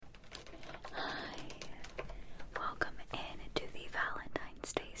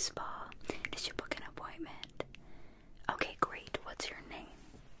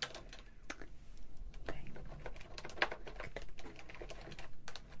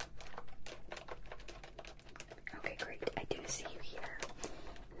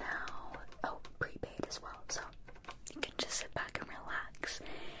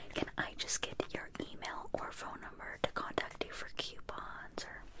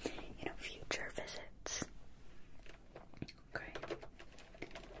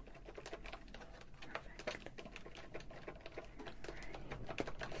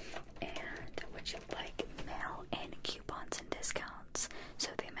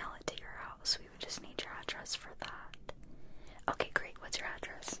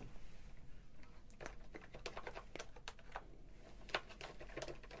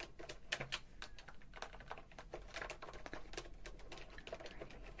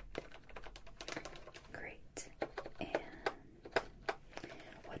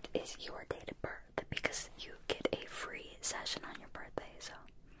is your date of birth, because you get a free session on your birthday, so.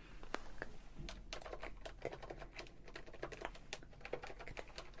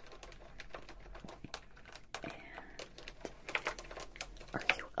 And are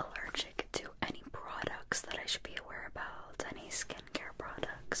you allergic to any products that I should be aware about? Any skincare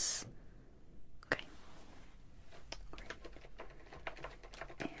products? Okay. Great.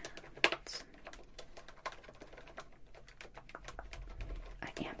 And I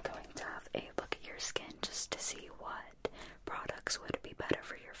am going to have a look at your skin just to see what products would be better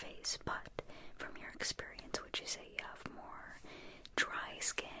for your face, but from your experience, would you say you have more dry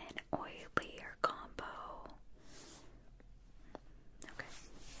skin, oily, or combo? Okay.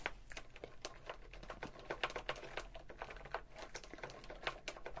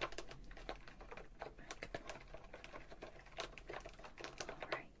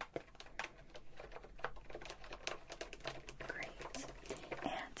 Alright. Great.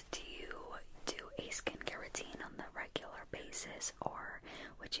 And do you do a skincare routine on the regular basis, or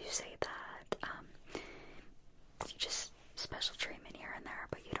would you say that you just special treatment here and there,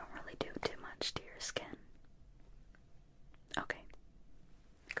 but you don't really do too much to your skin? Okay.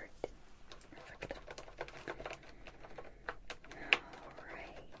 Great. Perfect.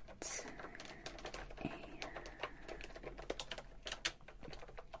 Alright. And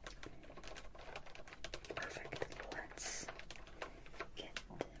perfect. Let's get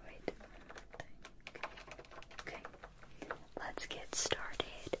Okay. Let's get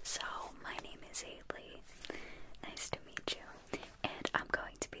started. So, my name is Haley. Nice to meet you. And I'm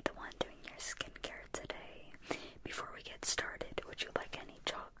going to be the one doing your skincare today. Before we get started, would you like any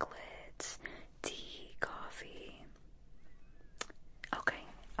chocolates, tea, coffee? Okay.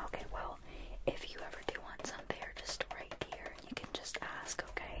 Okay, well, if you ever do want some, they are just right here, and you can just ask,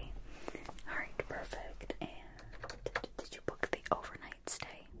 okay? Alright, perfect. And did you book the overnight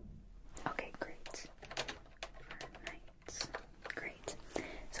stay? Okay, great. Overnight. Great.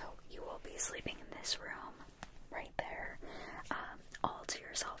 So you will be sleeping in this room right there, all to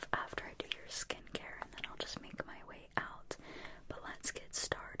yourself after I do your skincare, and then I'll just make my way out. But let's get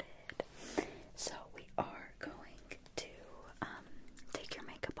started. So we are going to take your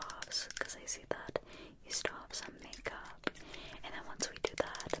makeup off, because I see that you still have some makeup. And then once we do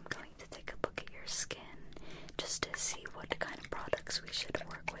that, I'm going to take a look at your skin just to see what kind of products we should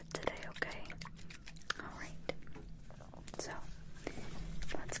work with today, okay? Alright. So,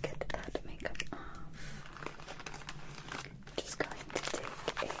 let's get that makeup off. Just going to take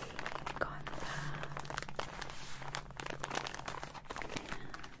a cotton pad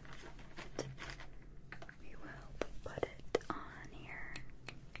and we will put it on here.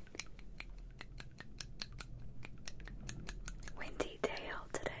 Windy day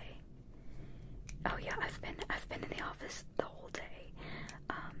out today. Oh yeah, I've been in the office the whole day.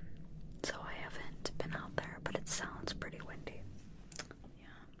 So I haven't been out there, but it sounds pretty windy.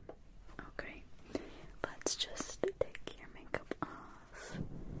 Yeah. Okay. Let's just take your makeup off.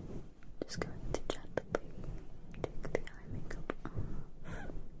 Just going to gently take the eye makeup off.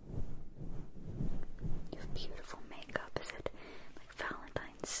 You have beautiful makeup. Is it like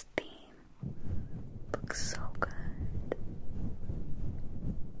Valentines theme? Looks so good.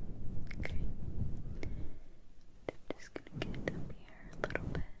 Okay. Just gonna get up here a little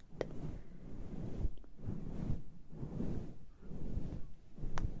bit.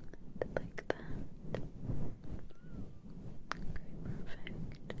 Like that. Okay,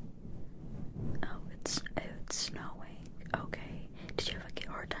 perfect. Oh, it's snowing. Okay. Did you have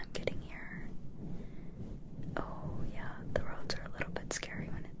a hard time getting here? Oh yeah, the roads are a little bit scary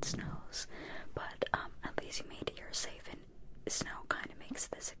when it snows, but at least you made it here safe, and snow kind of makes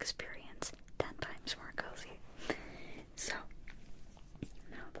this experience 10 times more cozy. So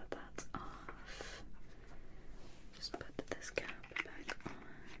now that that's off, just put this cap back on.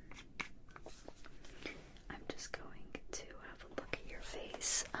 I'm just going to have a look at your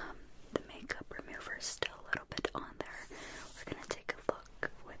face. The makeup remover is still a little bit on there. We're gonna take a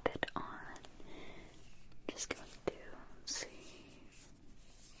look with it on. Just going to see,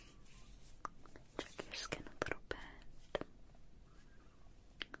 check your skin a little bit.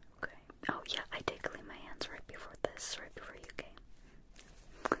 Okay. Oh yeah, I did clean my hands right before this, right before you came.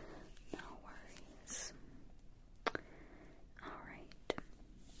 No worries. Alright.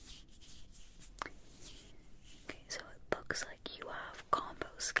 Okay, so it looks like you have combo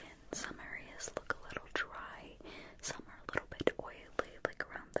skin. Some areas look a little dry, some are a little bit oily, like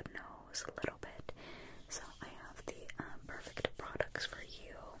around the nose a little bit. So I have the perfect products for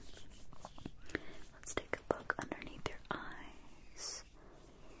you. Let's take a look underneath your eyes.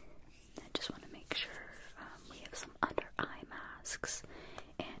 I just want to make sure we have some under eye masks,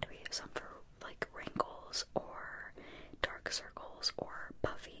 and we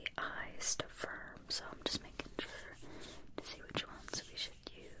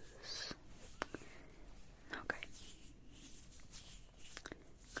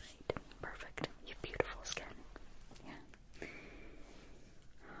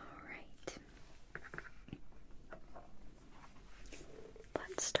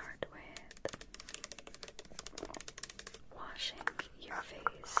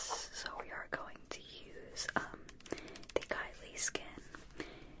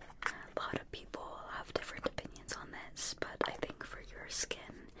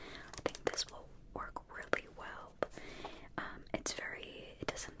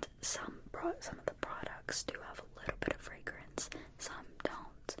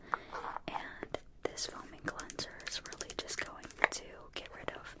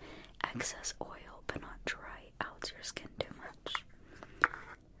excess oil but not dry out your skin too much.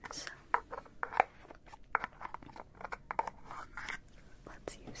 So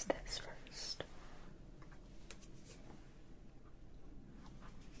let's use this first.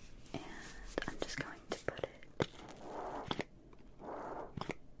 And I'm just going to put it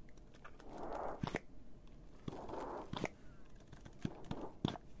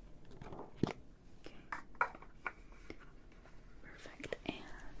perfect. And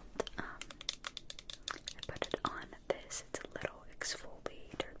I put it on this. It's a little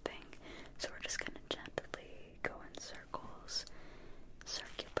exfoliator thing, so we're just gonna gently go in circles,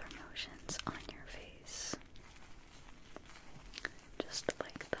 circular motions on your face, just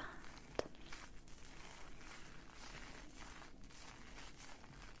like that.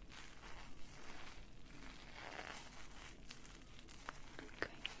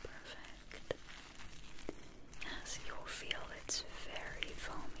 Okay, perfect. As you'll feel, it's very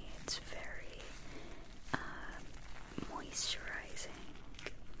foamy, it's very moisturizing.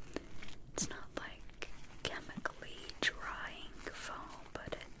 It's not like chemically drying foam,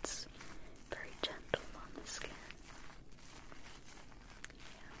 but it's very gentle on the skin.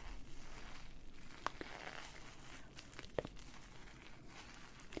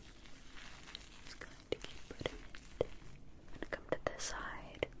 Just going to keep putting it. I'm going to come to this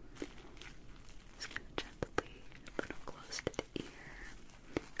side. Just going to gently, a little close to the ear.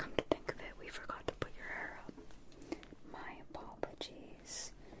 Come to think of it, we forgot to put your hair up. My apologies.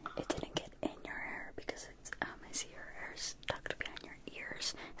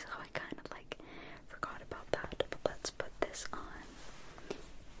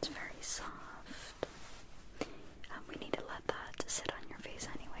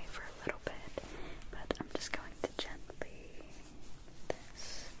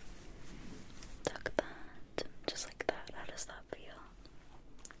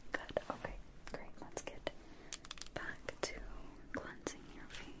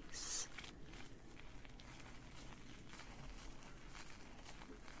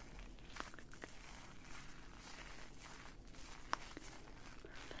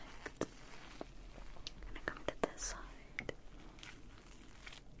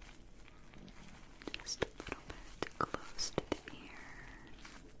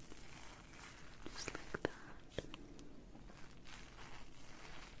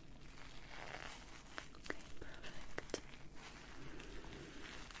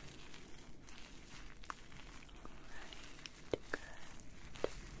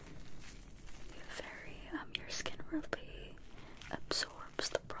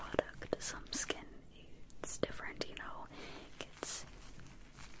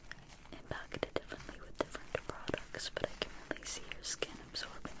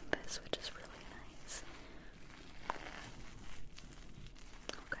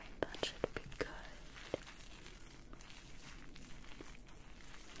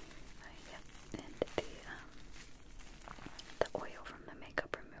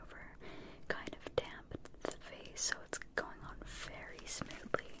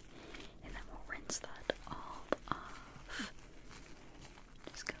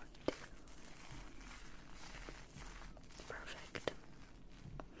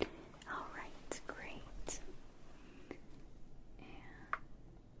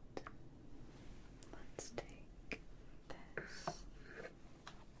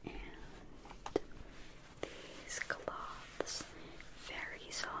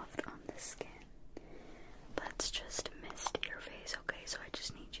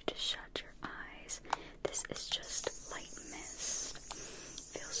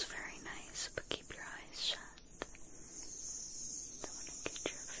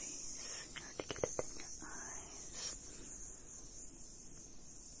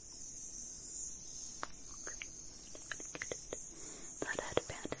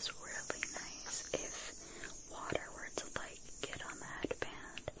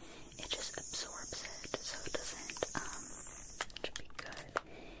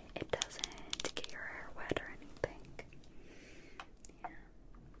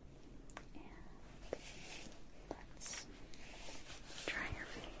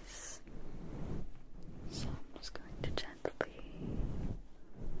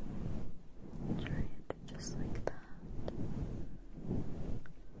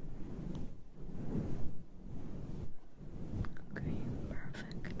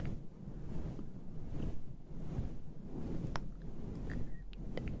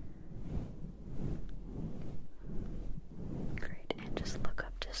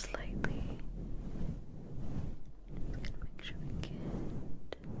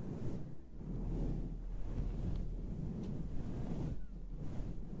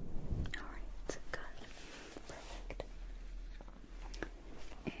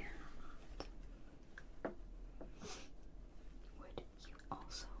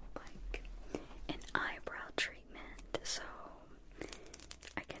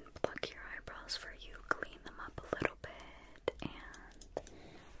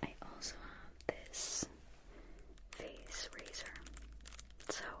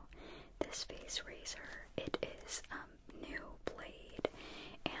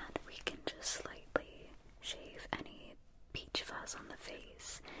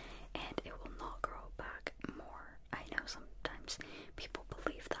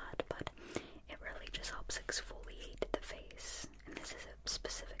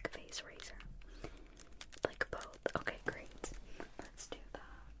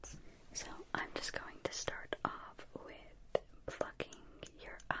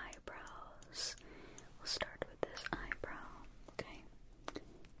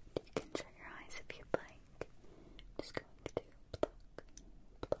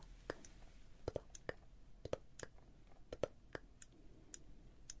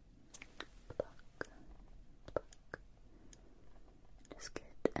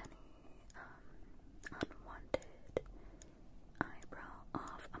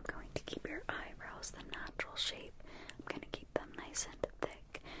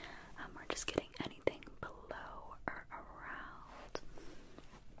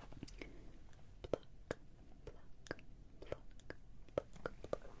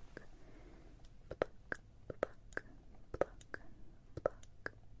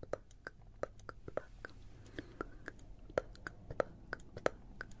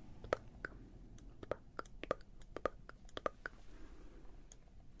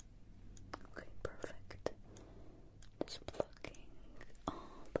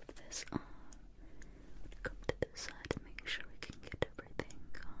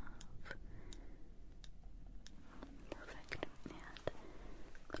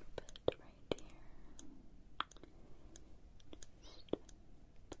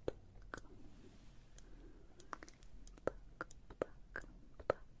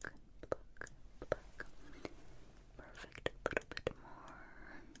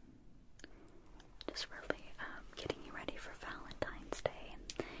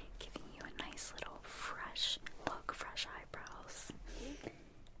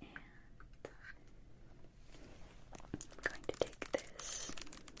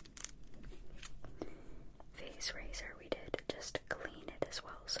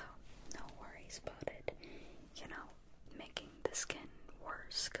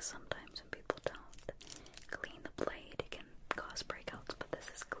 worse, because sometimes when people don't clean the blade, it can cause breakouts, but this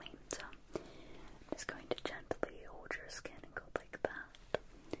is clean, so I'm just going to gently hold your skin and go like that.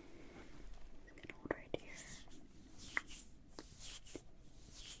 I'm gonna hold right here.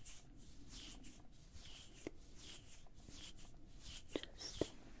 Just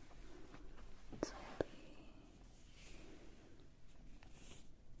slowly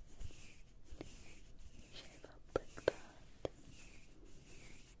shape up like that.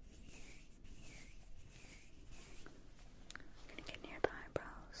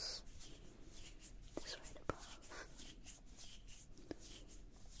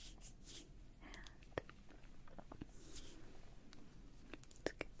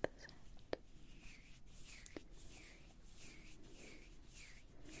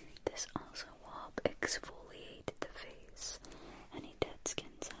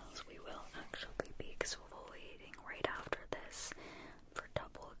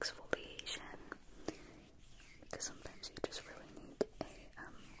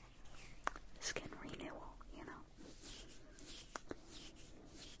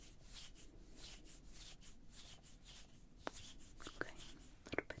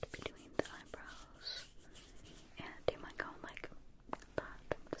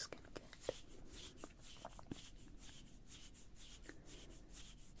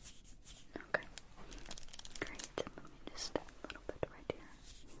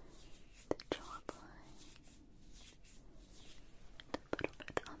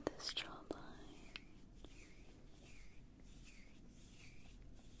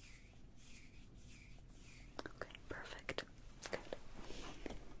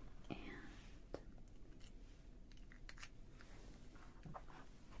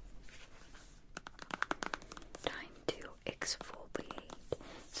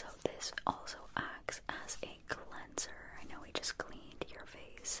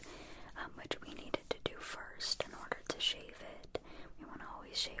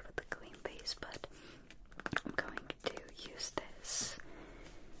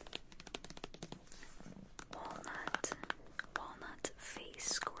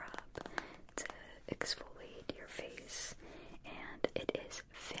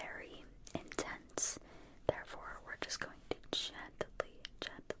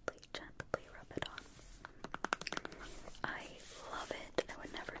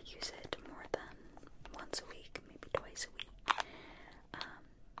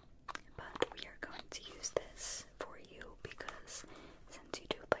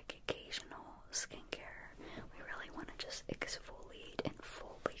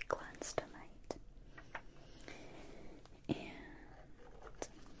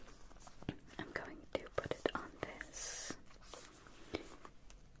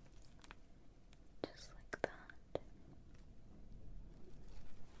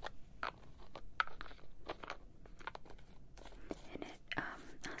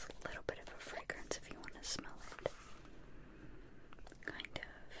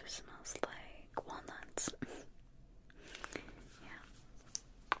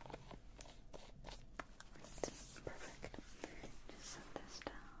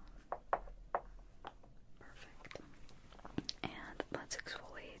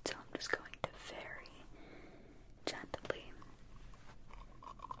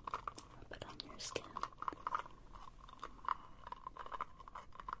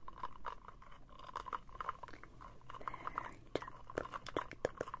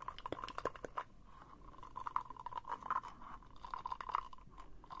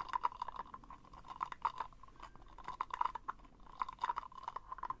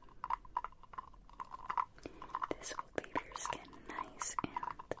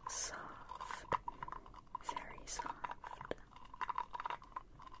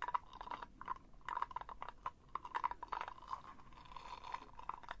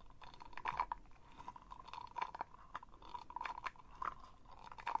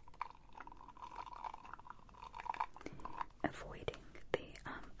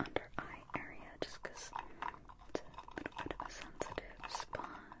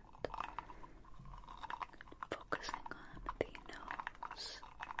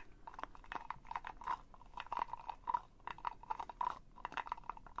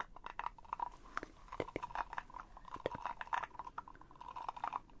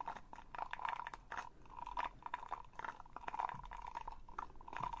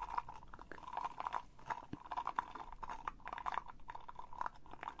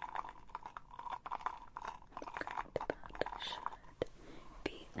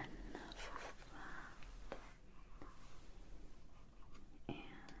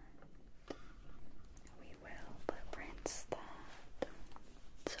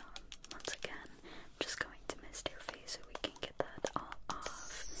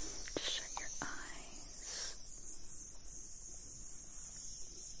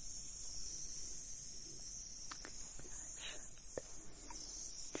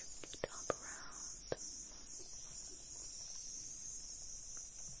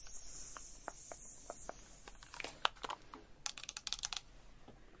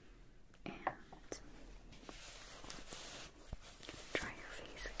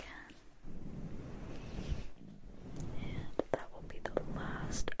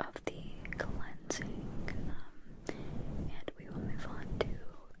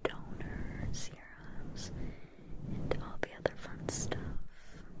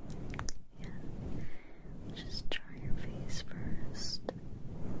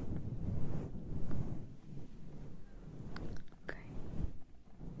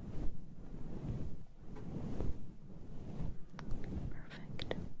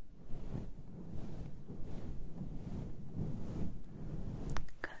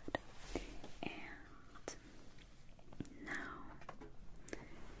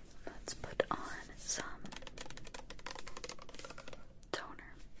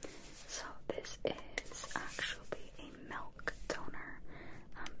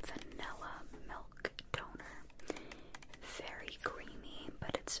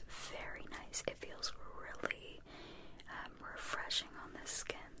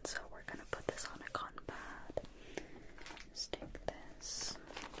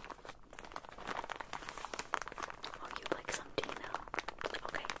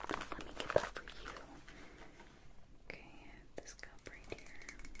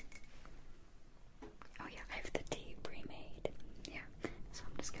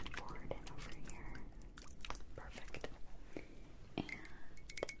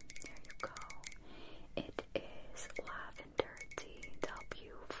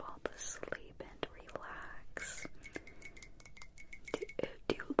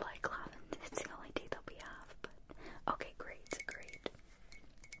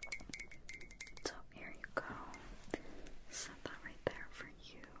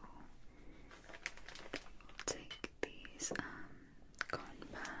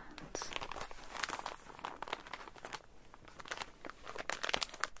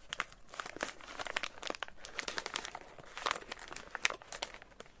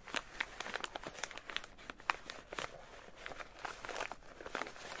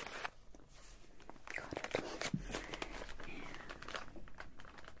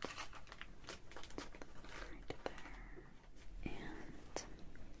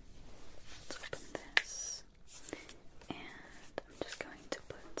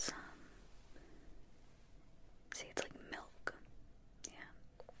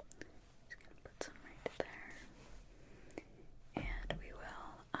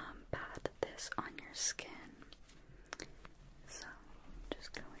 skin. So I'm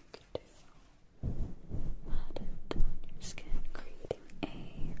just going to pat it on your skin, creating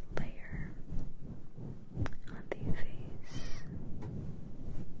a layer on the face.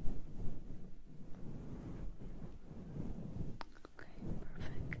 Okay,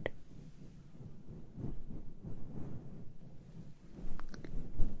 perfect.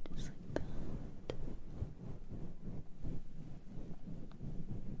 Just like that.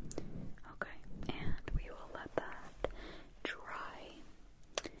 Okay, and we will let that dry.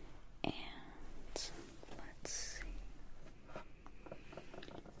 And let's see.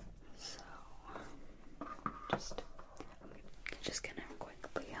 So, I'm just gonna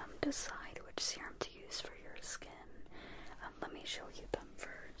quickly decide which serum to use for your skin. Let me show you them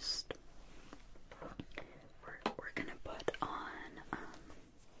first. We're gonna put on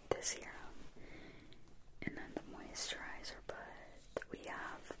the serum and then the moisturizer, but we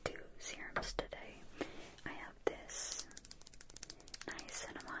have two serums today. I have this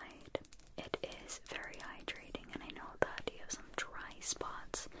niacinamide. It is very hydrating, and I know that you have some dry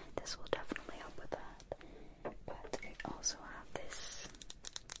spots. This will definitely help with that. But I also have this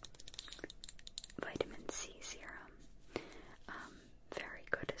vitamin C serum. Very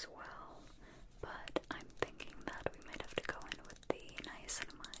good as well, but I'm thinking that we might have to go in with the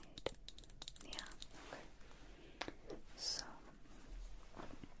niacinamide. Yeah, okay. So,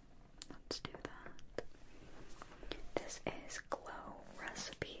 let's do that. This is Glow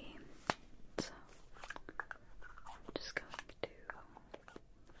Recipe, so I'm just going to,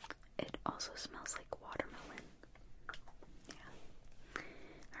 it also smells like watermelon. Yeah.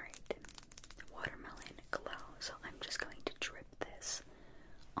 Alright, watermelon glow. So I'm just going to drip this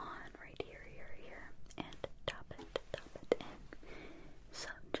on right here, and tap it in. So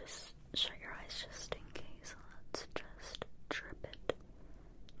just shut your eyes just in case. Let's just drip it.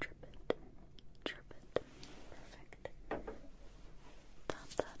 Perfect. Tap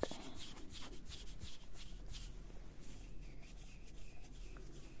that in.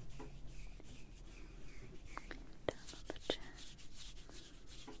 Down on the chin.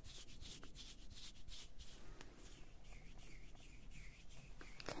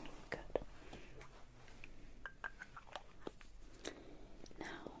 Okay, good. Now,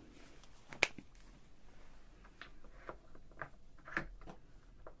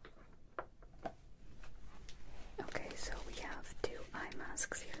 okay, so we have two eye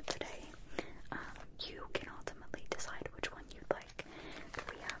masks here today. You can ultimately decide which one you'd like.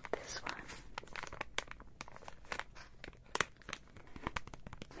 We have this one,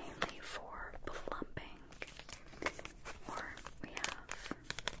 mainly for plumping, or we have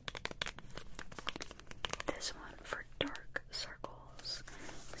this one for dark circles.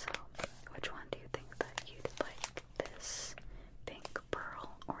 So, which one do you think that you'd like? This pink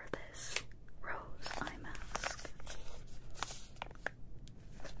pearl or this rose eye mask?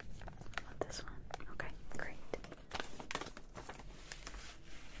 This one. Okay, great.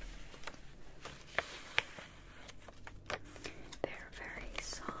 They're very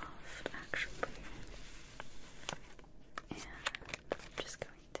soft, actually. And I'm just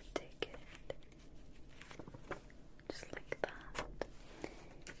going to take it just like that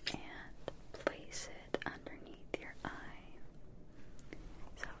and place it underneath your eye.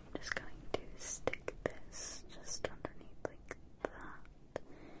 So I'm just going to stick this just underneath like that.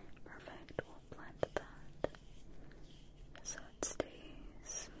 Perfect. We'll blend that so it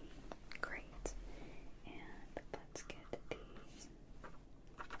stays great. And let's get the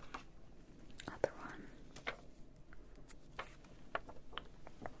other one.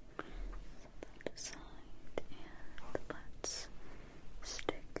 Set that aside, and let's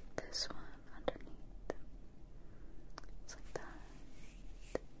stick this one underneath. It's like that.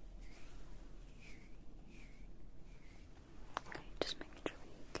 Okay, just making sure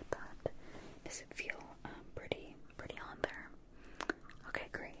you get that. Does it feel pretty on there? Okay,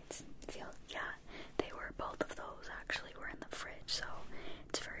 great. Yeah, they were, both of those actually were in the fridge, so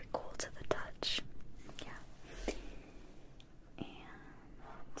it's very cool to the touch. Yeah. And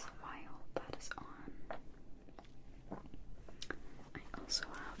while that is on, I also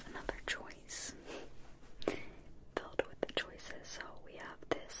have another choice filled with the choices. So we have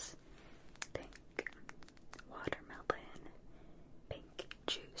this pink watermelon pink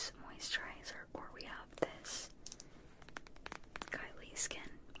juice moisturizer, or we have this Kylie Skin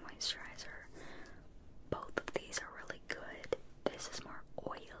moisturizer. Both of these are really good. This is more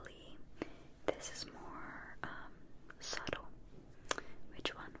oily. This is more subtle.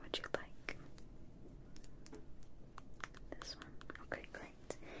 Which one would you like? This one. Okay,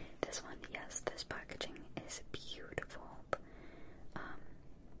 great. This one, yes, this packaging is beautiful.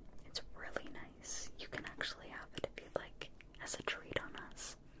 It's really nice.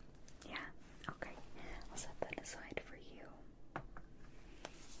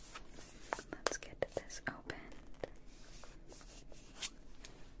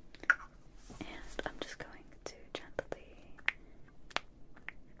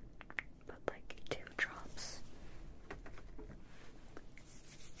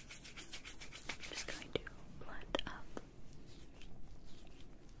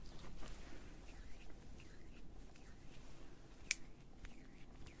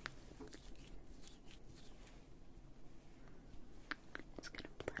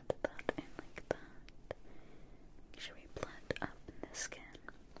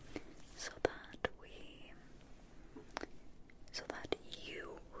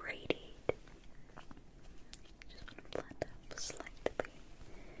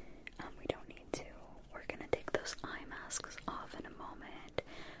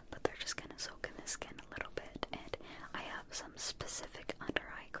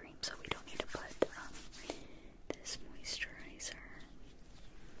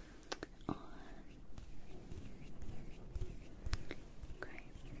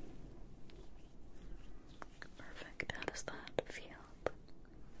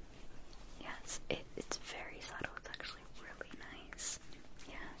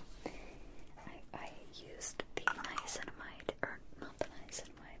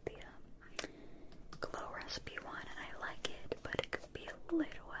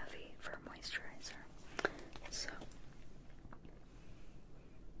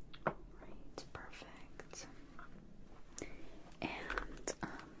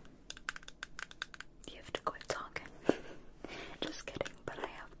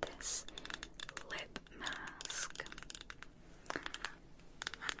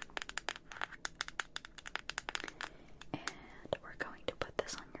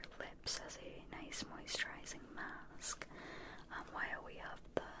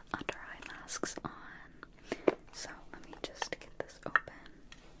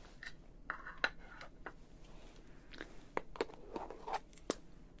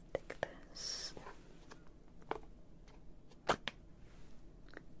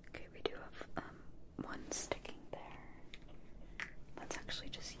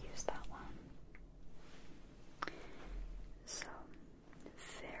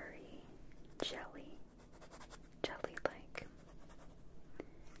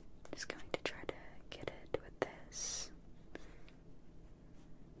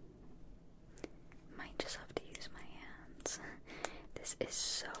 is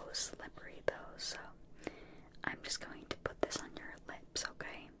so slippery though, so I'm just going to put this on your lips,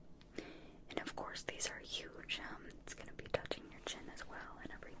 okay? And of course, these are huge. It's gonna be touching your chin as well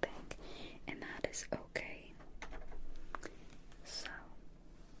and everything, and that is okay. So,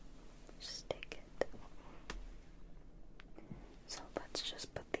 just take it. So let's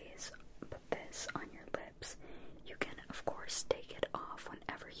just put this on your lips. You can, of course, take it off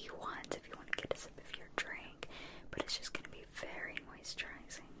whenever you want if you want to get a sip of your drink, but it's just gonna be very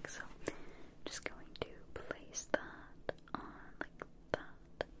moisturizing. So, I'm just going to place that on like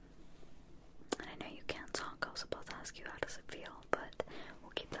that. And I know you can't talk, I was about to ask you how does it feel, but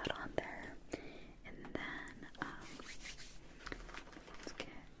we'll keep that on there. And then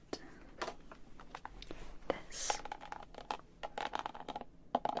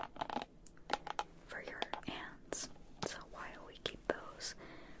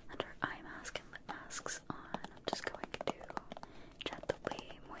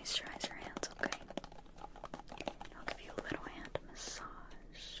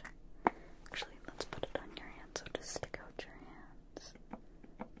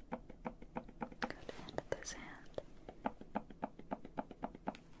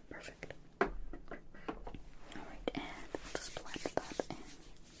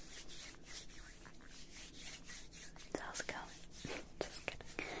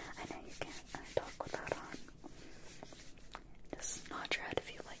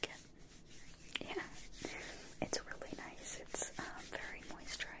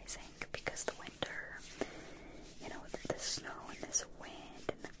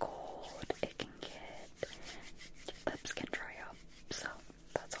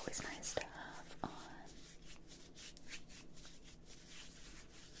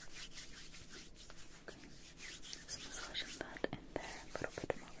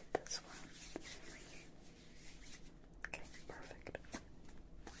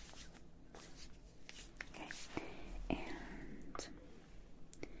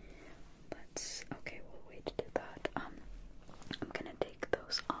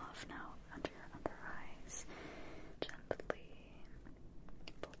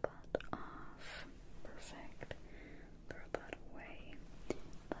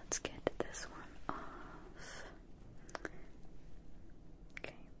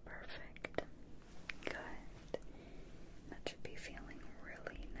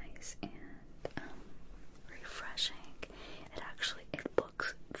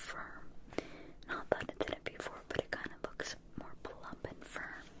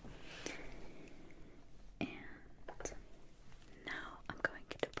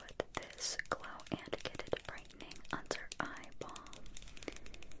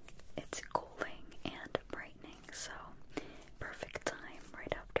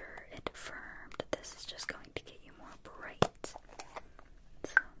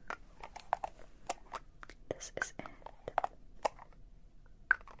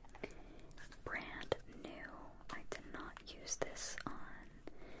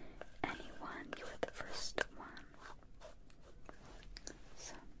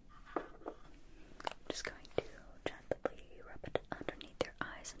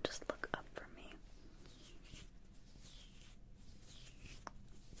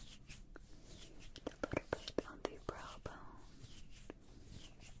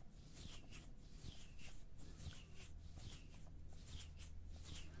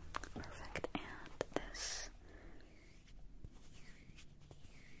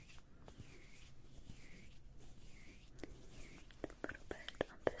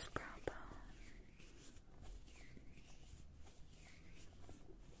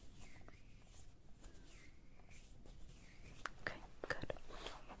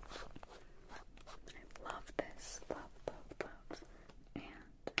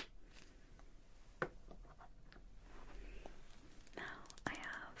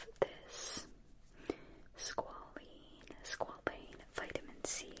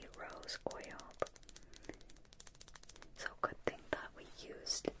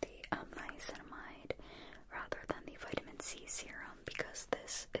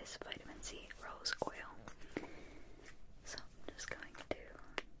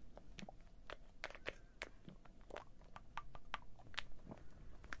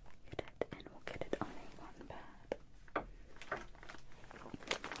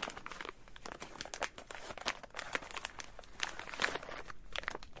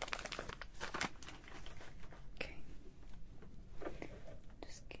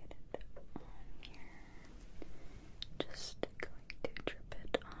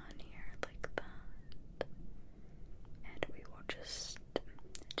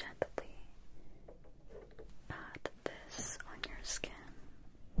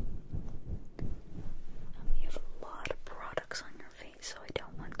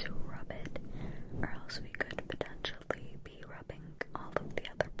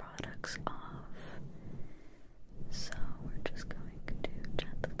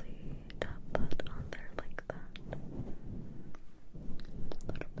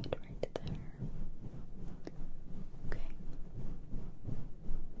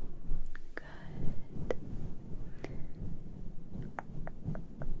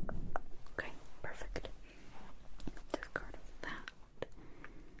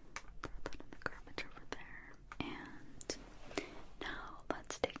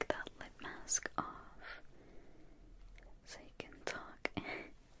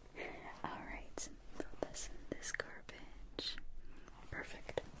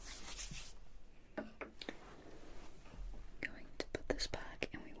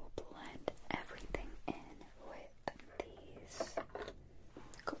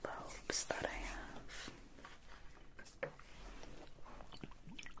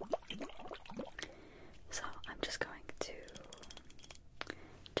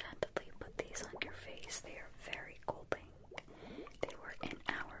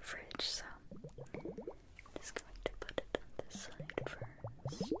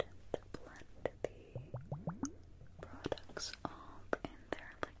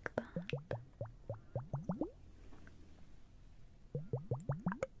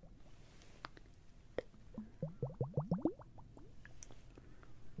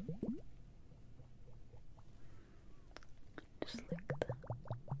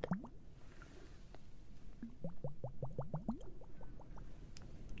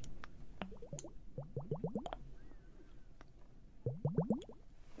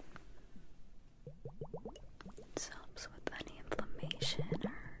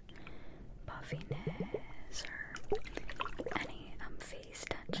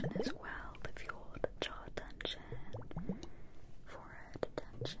tension as well. If you hold jaw tension, forehead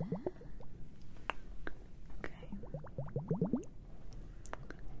tension. Okay.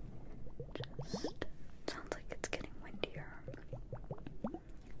 Just sounds like it's getting windier.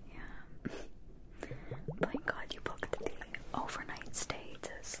 Yeah. Thank God you booked the overnight stay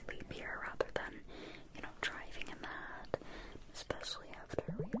to sleep here rather than, driving in that. Especially after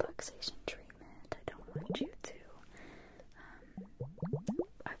relaxation treatment. I don't want you to.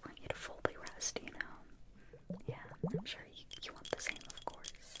 I want you to fully rest, Yeah, I'm sure you want the same, of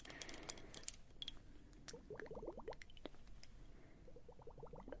course.